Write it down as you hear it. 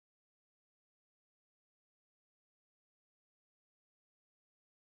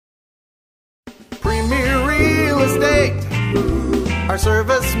Our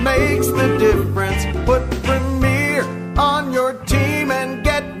service makes the difference. Put Premier on your team and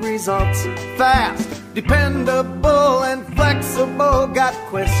get results fast, dependable and flexible. Got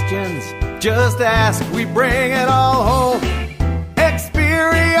questions? Just ask. We bring it all home.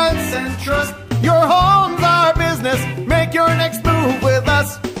 Experience and trust. Your home's our business. Make your next move with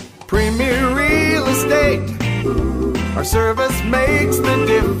us. Premier Real Estate. Our service makes the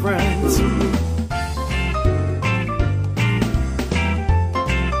difference.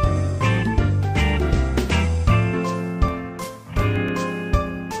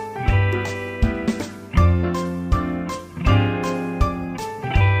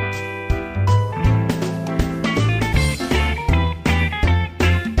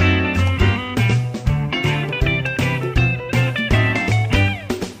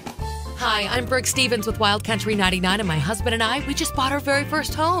 I'm Brooke Stevens with Wild Country 99, and my husband and I, we just bought our very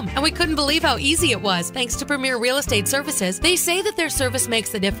first home. And we couldn't believe how easy it was, thanks to Premier Real Estate Services. They say that their service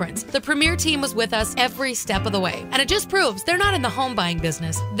makes the difference. The Premier team was with us every step of the way. And it just proves they're not in the home buying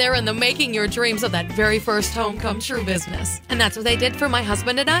business. They're in the making your dreams of that very first home come true business. And that's what they did for my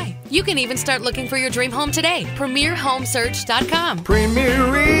husband and I. You can even start looking for your dream home today. PremierHomeSearch.com.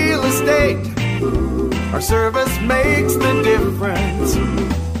 Premier Real Estate. Our service makes the difference.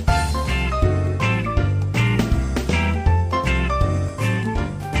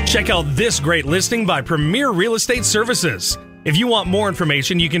 Check out this great listing by Premier Real Estate Services. If you want more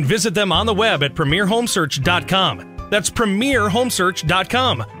information, you can visit them on the web at PremierHomeSearch.com. That's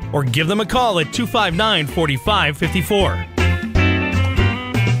PremierHomeSearch.com. Or give them a call at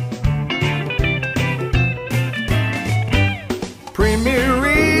 259-4554. Premier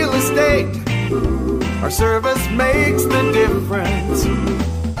Real Estate. Our service makes the difference.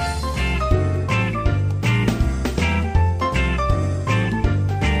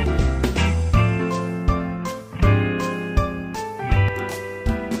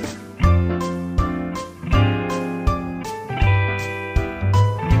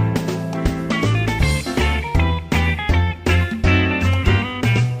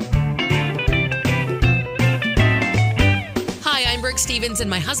 Stevens and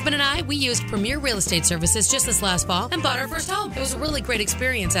my husband and I, we used Premier Real Estate Services just this last fall and bought our first home. It was a really great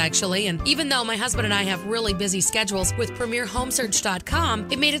experience, actually, and even though my husband and I have really busy schedules with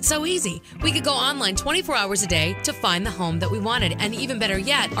PremierHomeSearch.com, it made it so easy. We could go online 24 hours a day to find the home that we wanted, and even better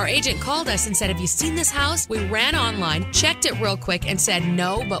yet, our agent called us and said, "Have you seen this house?" We ran online, checked it real quick, and said,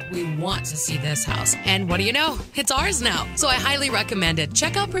 "No, but we want to see this house." And what do you know? It's ours now. So I highly recommend it.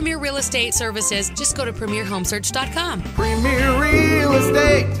 Check out Premier Real Estate Services. Just go to PremierHomeSearch.com. Premier Real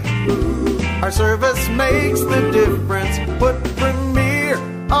Estate. Our service makes the difference. Put Premier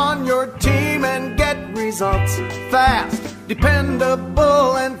on your team and get results fast,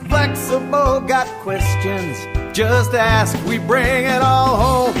 dependable and flexible. Got questions? Just ask. We bring it all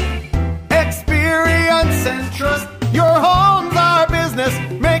home. Experience and trust. Your home's our business.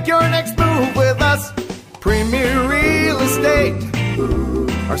 Make your next move with us. Premier Real Estate.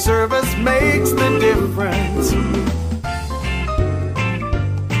 Our service makes the difference.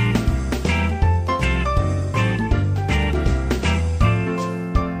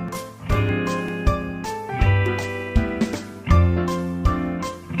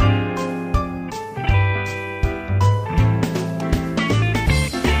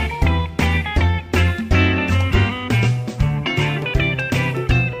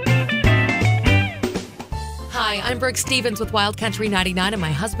 I'm Brooke Stevens with Wild Country 99, and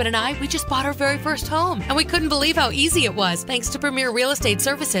my husband and I, we just bought our very first home. And we couldn't believe how easy it was, thanks to Premier Real Estate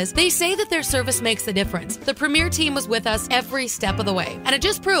Services. They say that their service makes the difference. The Premier team was with us every step of the way. And it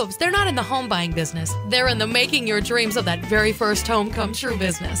just proves they're not in the home buying business. They're in the making your dreams of that very first home come true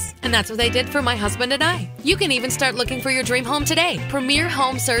business. And that's what they did for my husband and I. You can even start looking for your dream home today.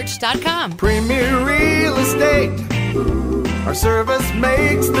 PremierHomeSearch.com. Premier Real Estate. Our service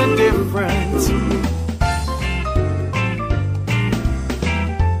makes the difference.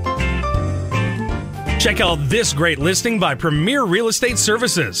 Check out this great listing by Premier Real Estate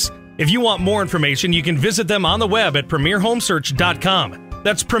Services. If you want more information, you can visit them on the web at PremierHomeSearch.com.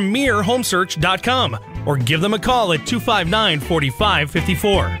 That's PremierHomeSearch.com. Or give them a call at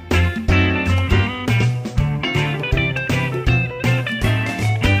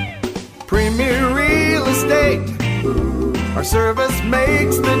 259-4554. Premier Real Estate. Our service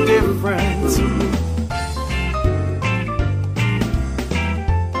makes